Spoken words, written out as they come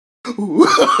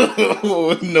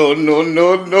No, no,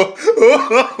 no, no.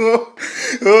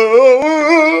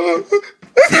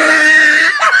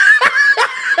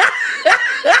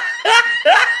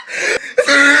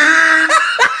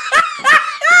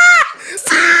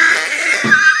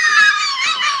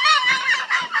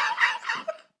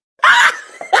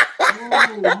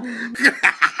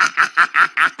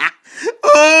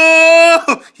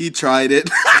 Oh, he tried it.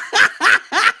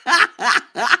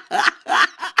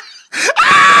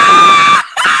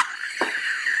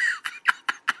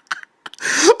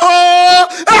 Oh!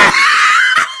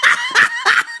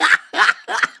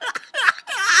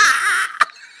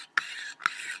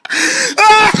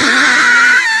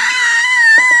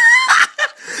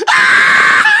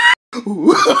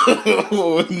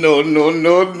 No, no,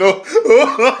 no, no.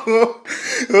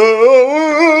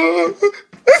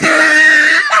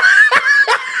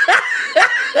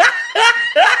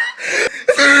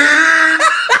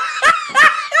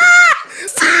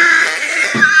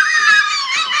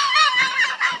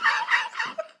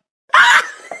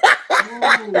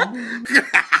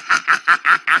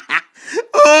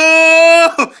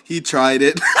 Oh, he tried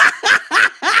it.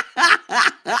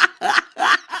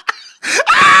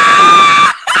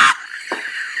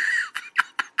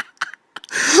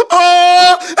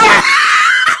 Oh!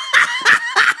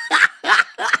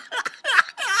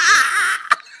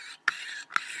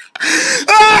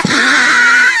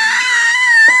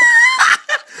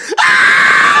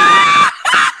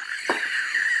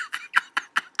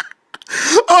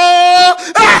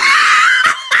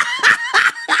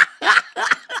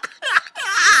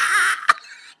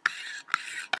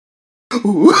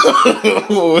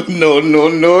 Oh! No, no,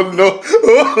 no, no.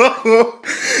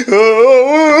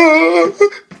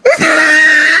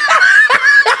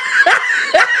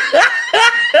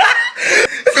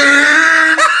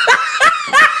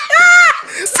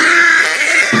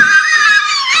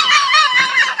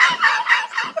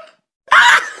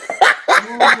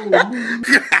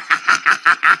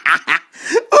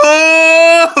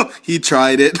 Oh, he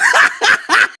tried it.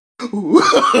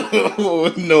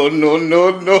 No, no,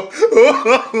 no, no.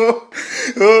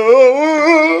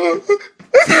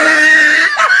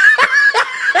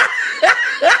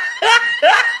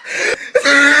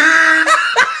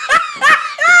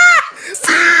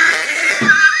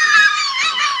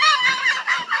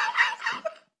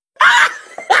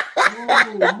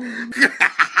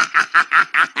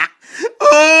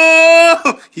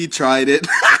 Oh, he tried it.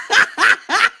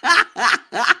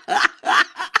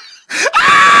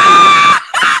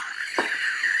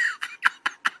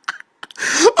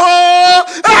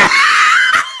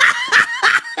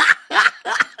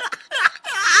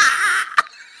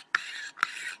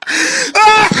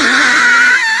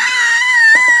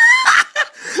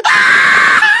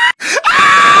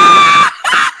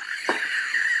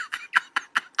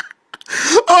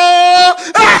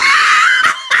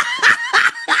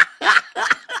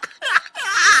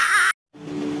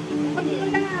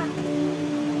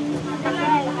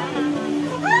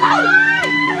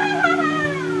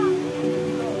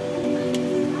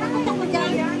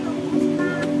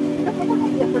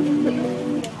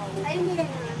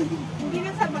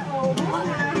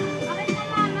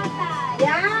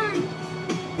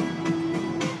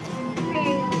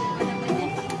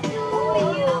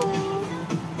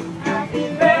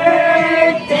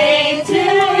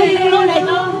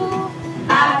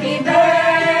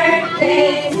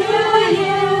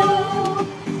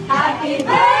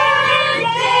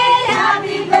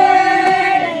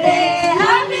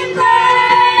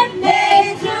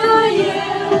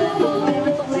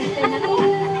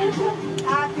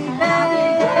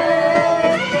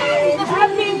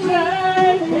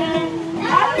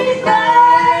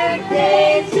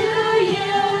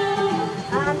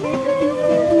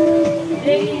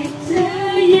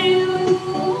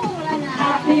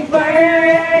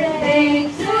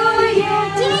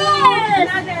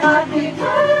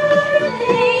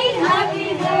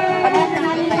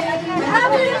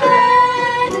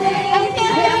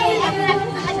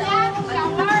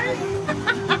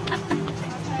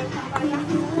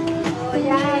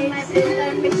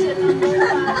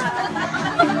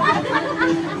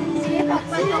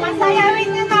 Pasayawin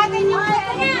na natin yung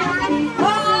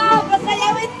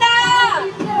pasayawin na!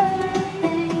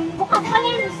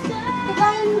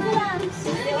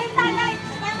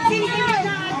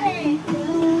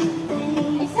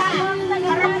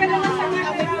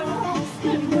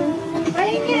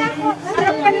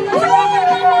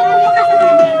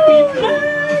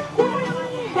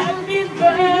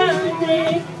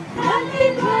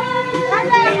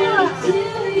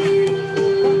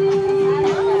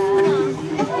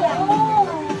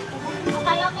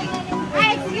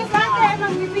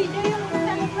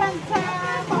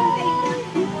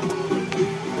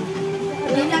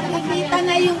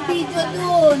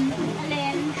 doon.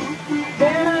 Alin?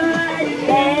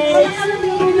 Birthday to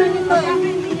you.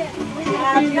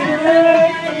 Happy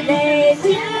birthday to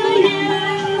you.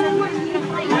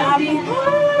 Happy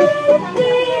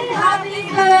birthday,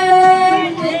 happy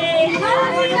birthday,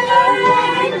 happy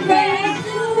birthday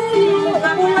to you.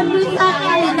 Ako naglusa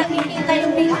ka na nakikita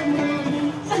yung bingit mo.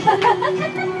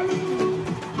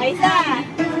 Aisa!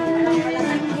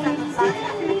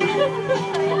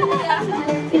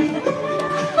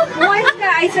 Umayos ka,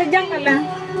 Aisa, dyan ka lang.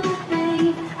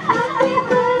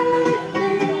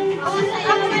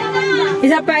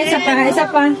 Isa pa, isa pa, isa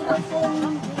pa.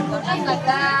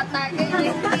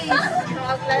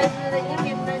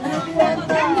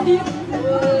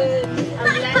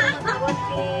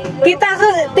 Kita ko,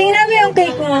 tingnan mo yung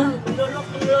cake mo.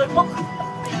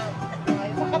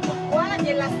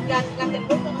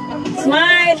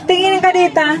 Smile, tingin ka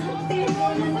dito.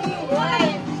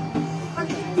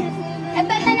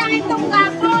 Ito na lang itong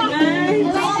gapo.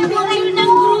 Picture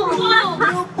ng grupo.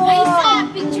 Aisa,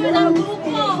 picture ng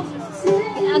grupo.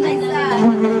 Aisa.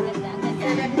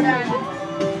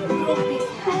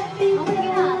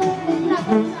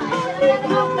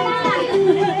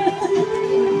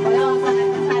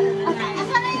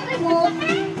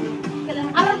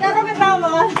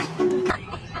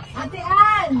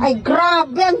 Ay,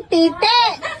 grabe ang tite!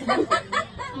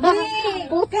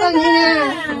 Putang ina!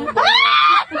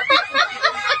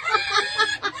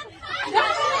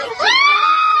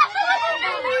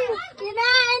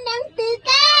 Kinain ang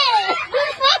tite!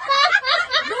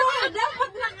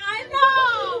 Dapat lang ano?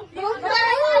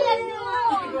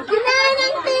 Kinain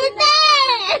ang tite!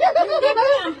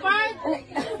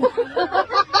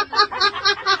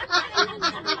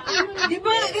 Di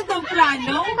ba itong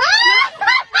plano?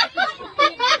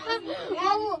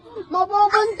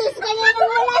 Mabubuntis ka niya nung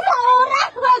wala sa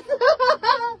oras!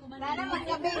 Sana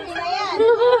magka-baby na yan!